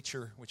sin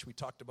nature, which we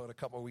talked about a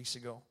couple of weeks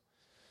ago,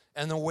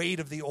 and the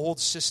weight of the old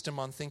system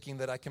on thinking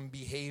that I can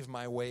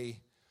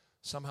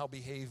somehow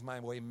behave my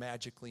way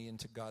magically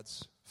into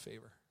God's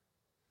favor.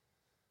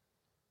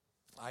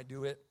 I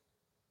do it.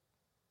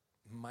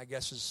 My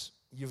guess is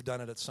you've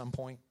done it at some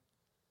point.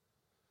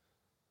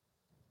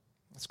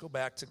 Let's go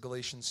back to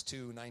Galatians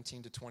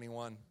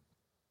 2:19-21.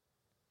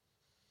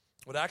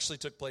 What actually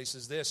took place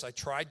is this. I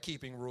tried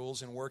keeping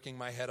rules and working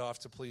my head off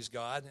to please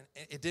God,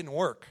 and it didn't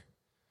work.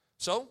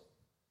 So,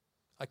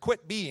 I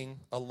quit being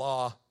a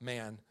law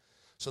man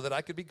so that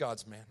I could be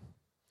God's man.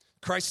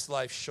 Christ's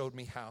life showed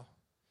me how.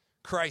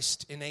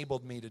 Christ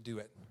enabled me to do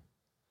it.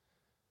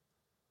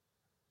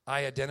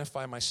 I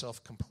identify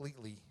myself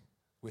completely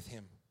with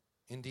him.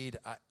 Indeed,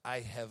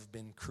 I have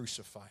been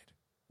crucified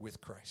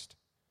with Christ.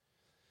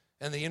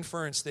 And the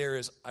inference there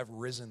is I've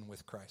risen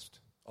with Christ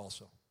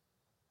also.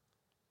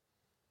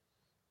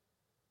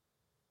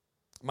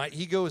 My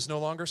ego is no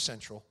longer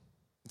central.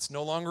 It's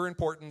no longer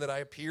important that I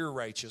appear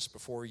righteous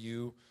before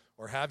you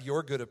or have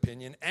your good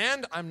opinion,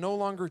 and I'm no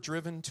longer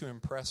driven to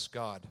impress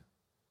God.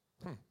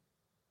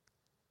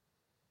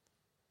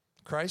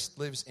 Christ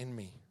lives in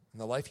me, and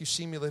the life you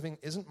see me living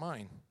isn't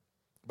mine,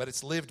 but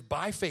it's lived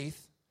by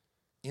faith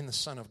in the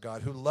Son of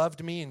God who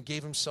loved me and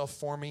gave himself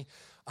for me.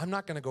 I'm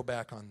not going to go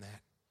back on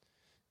that.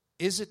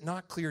 Is it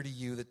not clear to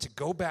you that to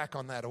go back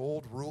on that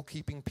old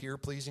rule-keeping,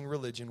 peer-pleasing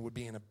religion would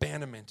be an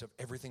abandonment of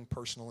everything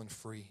personal and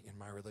free in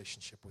my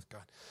relationship with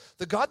God?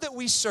 The God that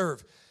we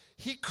serve,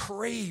 he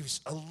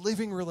craves a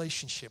living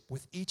relationship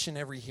with each and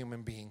every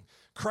human being.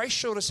 Christ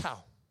showed us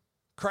how.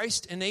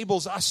 Christ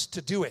enables us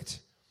to do it.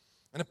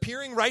 And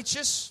appearing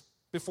righteous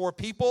before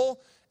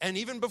people and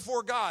even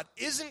before God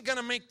isn't going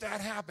to make that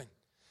happen.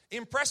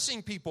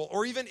 Impressing people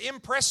or even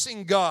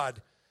impressing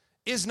God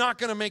is not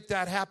going to make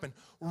that happen.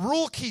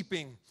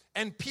 Rule-keeping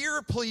and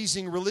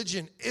peer-pleasing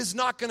religion is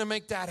not going to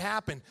make that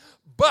happen.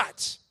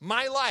 But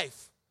my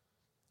life,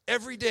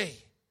 every day,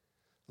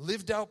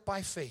 lived out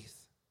by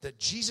faith that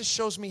Jesus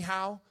shows me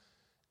how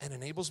and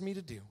enables me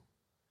to do,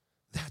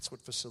 that's what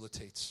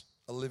facilitates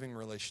a living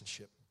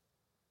relationship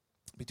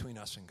between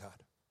us and God.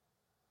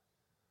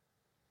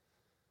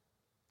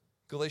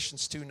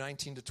 Galatians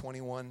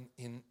 2:19-21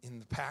 in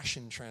the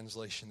Passion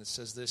Translation, it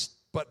says this,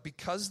 but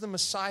because the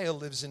Messiah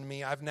lives in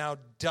me, I've now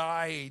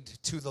died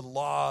to the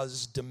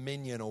law's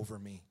dominion over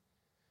me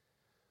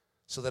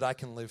so that I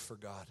can live for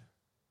God.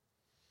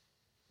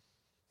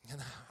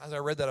 And as I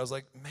read that, I was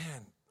like,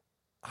 man,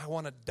 I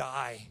want to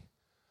die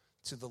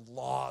to the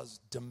law's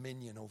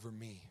dominion over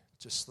me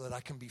just so that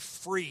I can be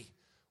free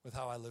with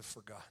how I live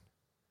for God.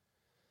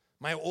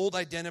 My old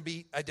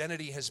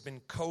identity has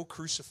been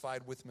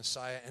co-crucified with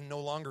Messiah and no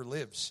longer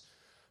lives.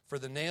 For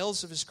the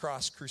nails of his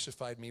cross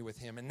crucified me with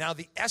him. And now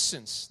the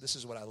essence, this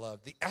is what I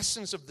love, the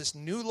essence of this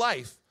new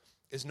life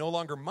is no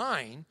longer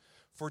mine,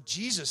 for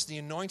Jesus, the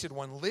Anointed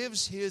One,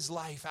 lives his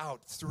life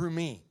out through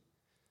me.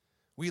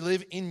 We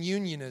live in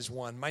union as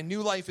one. My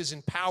new life is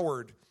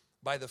empowered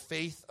by the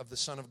faith of the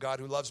Son of God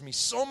who loves me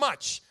so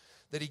much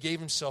that he gave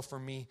himself for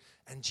me,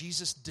 and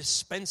Jesus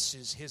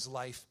dispenses his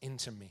life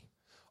into me.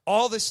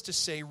 All this to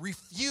say,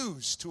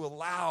 refuse to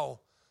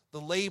allow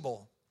the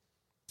label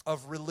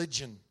of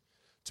religion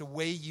to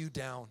weigh you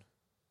down,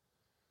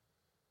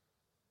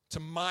 to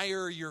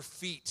mire your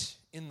feet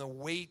in the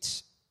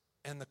weight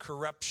and the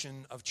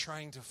corruption of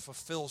trying to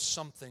fulfill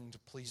something to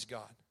please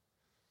God.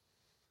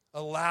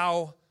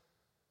 Allow,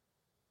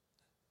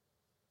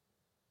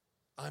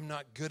 I'm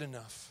not good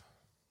enough,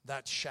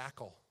 that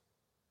shackle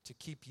to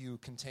keep you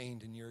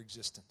contained in your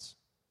existence.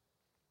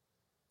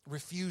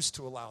 Refuse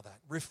to allow that.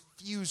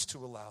 Refuse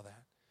to allow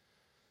that.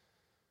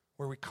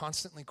 Where we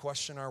constantly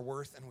question our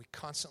worth and we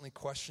constantly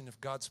question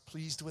if God's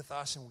pleased with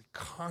us and we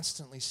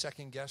constantly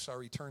second guess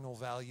our eternal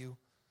value.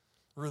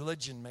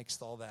 Religion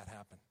makes all that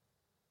happen.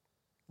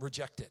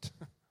 Reject it.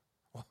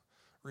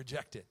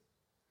 Reject it.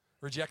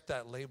 Reject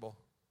that label.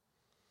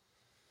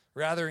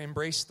 Rather,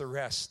 embrace the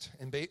rest.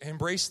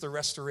 Embrace the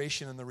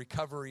restoration and the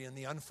recovery and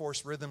the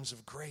unforced rhythms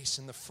of grace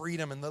and the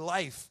freedom and the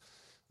life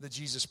that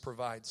Jesus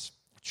provides.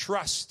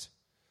 Trust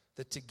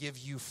that to give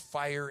you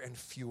fire and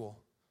fuel.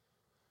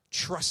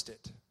 Trust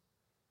it.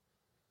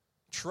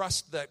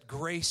 trust that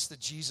grace that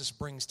Jesus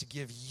brings to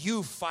give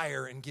you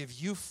fire and give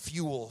you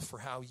fuel for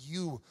how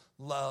you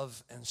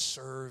love and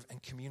serve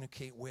and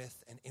communicate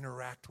with and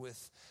interact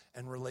with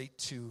and relate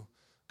to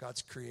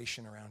God's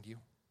creation around you.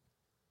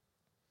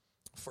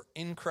 For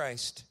in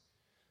Christ,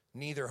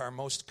 neither our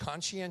most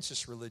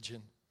conscientious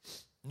religion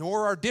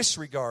nor our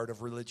disregard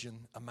of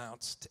religion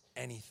amounts to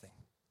anything.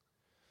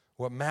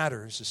 What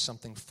matters is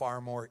something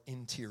far more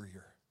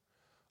interior,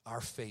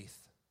 our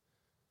faith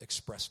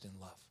expressed in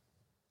love.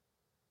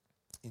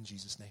 In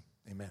Jesus' name,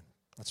 amen.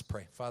 Let's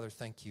pray. Father,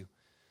 thank you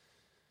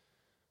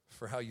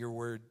for how your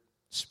word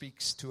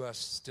speaks to us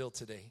still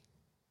today.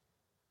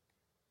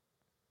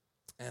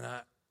 And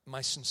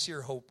my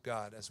sincere hope,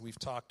 God, as we've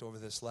talked over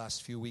this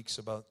last few weeks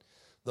about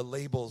the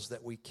labels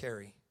that we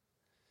carry,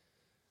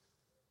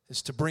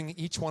 is to bring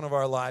each one of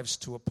our lives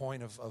to a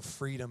point of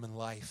freedom and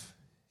life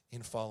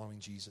in following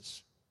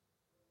Jesus.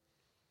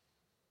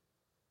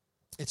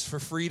 It's for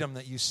freedom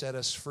that you set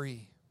us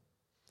free.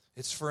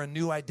 It's for a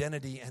new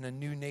identity and a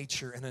new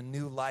nature and a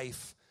new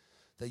life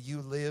that you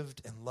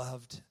lived and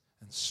loved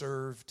and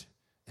served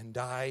and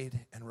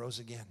died and rose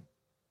again.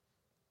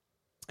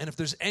 And if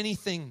there's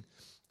anything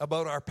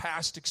about our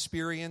past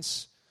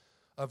experience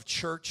of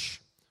church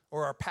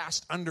or our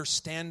past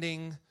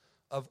understanding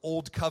of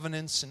old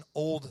covenants and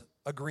old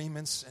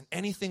agreements and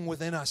anything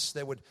within us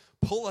that would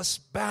pull us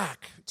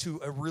back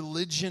to a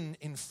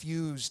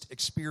religion-infused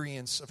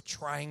experience of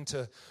trying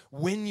to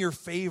win your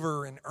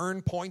favor and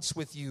earn points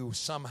with you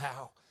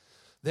somehow,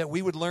 that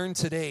we would learn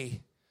today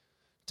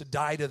to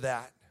die to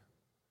that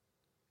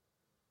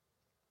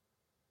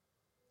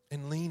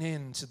and lean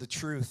into the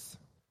truth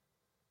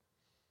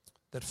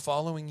that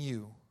following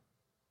you,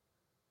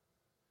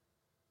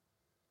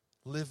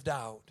 lived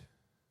out,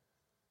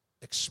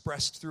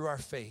 expressed through our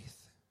faith,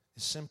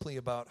 is simply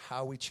about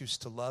how we choose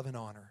to love and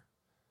honor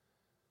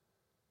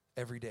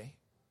every day.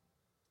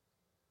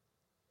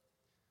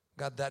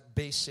 God, that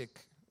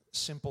basic,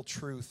 simple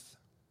truth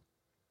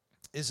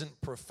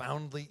isn't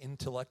profoundly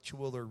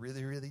intellectual or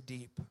really, really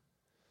deep,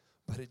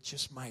 but it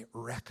just might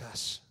wreck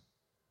us.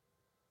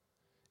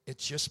 It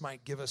just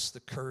might give us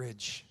the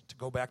courage to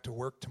go back to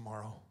work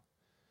tomorrow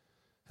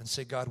and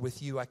say, God,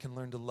 with you I can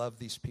learn to love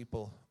these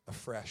people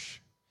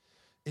afresh.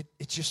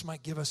 It just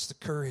might give us the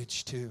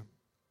courage to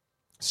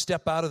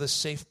step out of the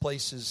safe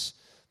places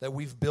that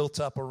we've built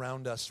up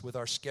around us with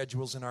our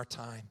schedules and our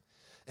time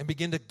and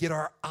begin to get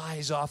our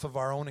eyes off of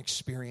our own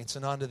experience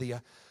and onto the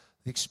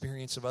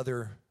experience of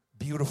other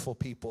beautiful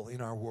people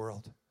in our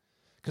world.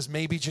 Because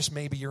maybe, just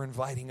maybe, you're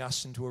inviting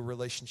us into a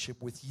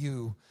relationship with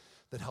you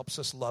that helps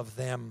us love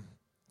them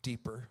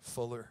deeper,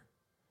 fuller.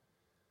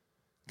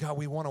 God,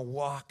 we want to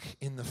walk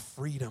in the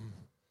freedom.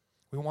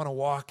 We want to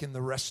walk in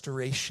the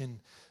restoration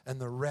and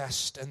the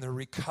rest and the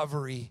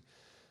recovery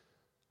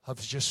of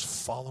just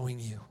following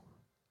you.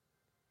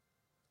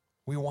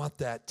 We want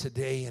that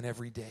today and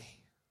every day.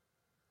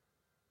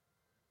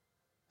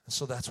 And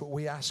so that's what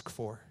we ask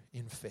for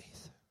in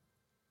faith.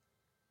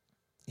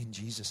 In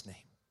Jesus' name.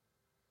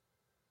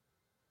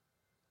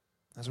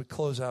 As we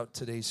close out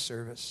today's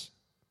service,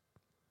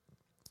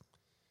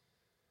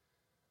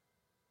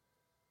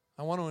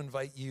 I want to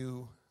invite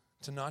you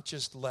to not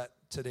just let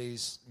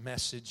today's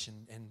message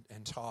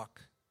and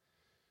talk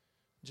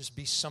just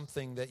be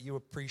something that you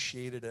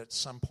appreciated at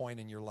some point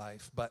in your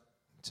life, but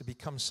to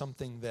become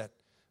something that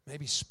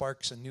maybe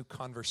sparks a new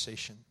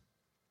conversation,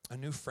 a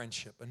new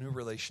friendship, a new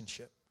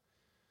relationship.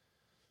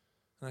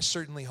 And I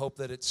certainly hope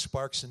that it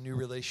sparks a new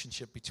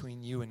relationship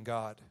between you and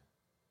God.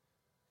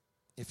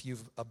 If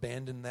you've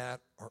abandoned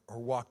that or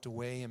walked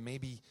away, and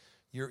maybe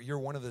you're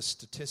one of the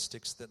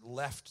statistics that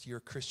left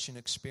your Christian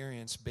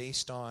experience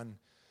based on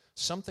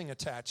something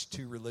attached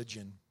to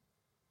religion.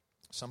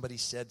 Somebody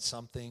said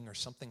something or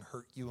something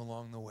hurt you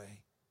along the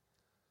way.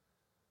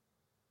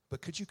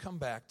 But could you come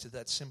back to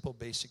that simple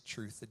basic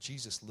truth that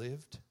Jesus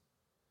lived,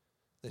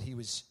 that he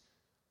was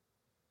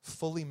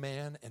fully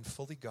man and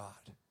fully God,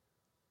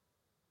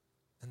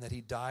 and that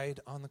he died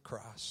on the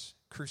cross,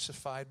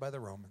 crucified by the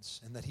Romans,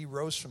 and that he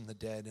rose from the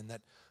dead, and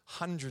that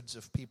hundreds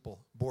of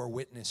people bore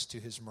witness to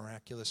his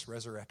miraculous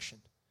resurrection.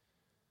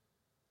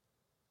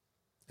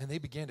 And they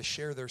began to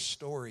share their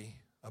story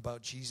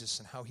about Jesus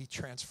and how he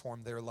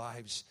transformed their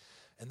lives.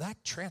 And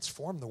that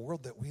transformed the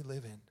world that we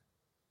live in.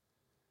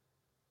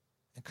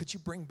 And could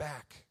you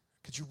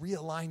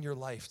realign your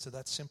life to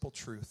that simple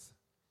truth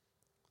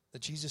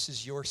that Jesus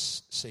is your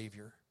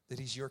Savior, that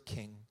he's your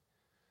King,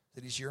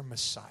 that he's your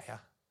Messiah,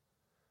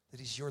 that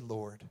he's your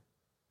Lord,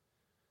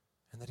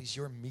 and that he's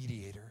your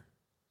mediator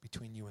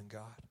between you and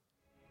God?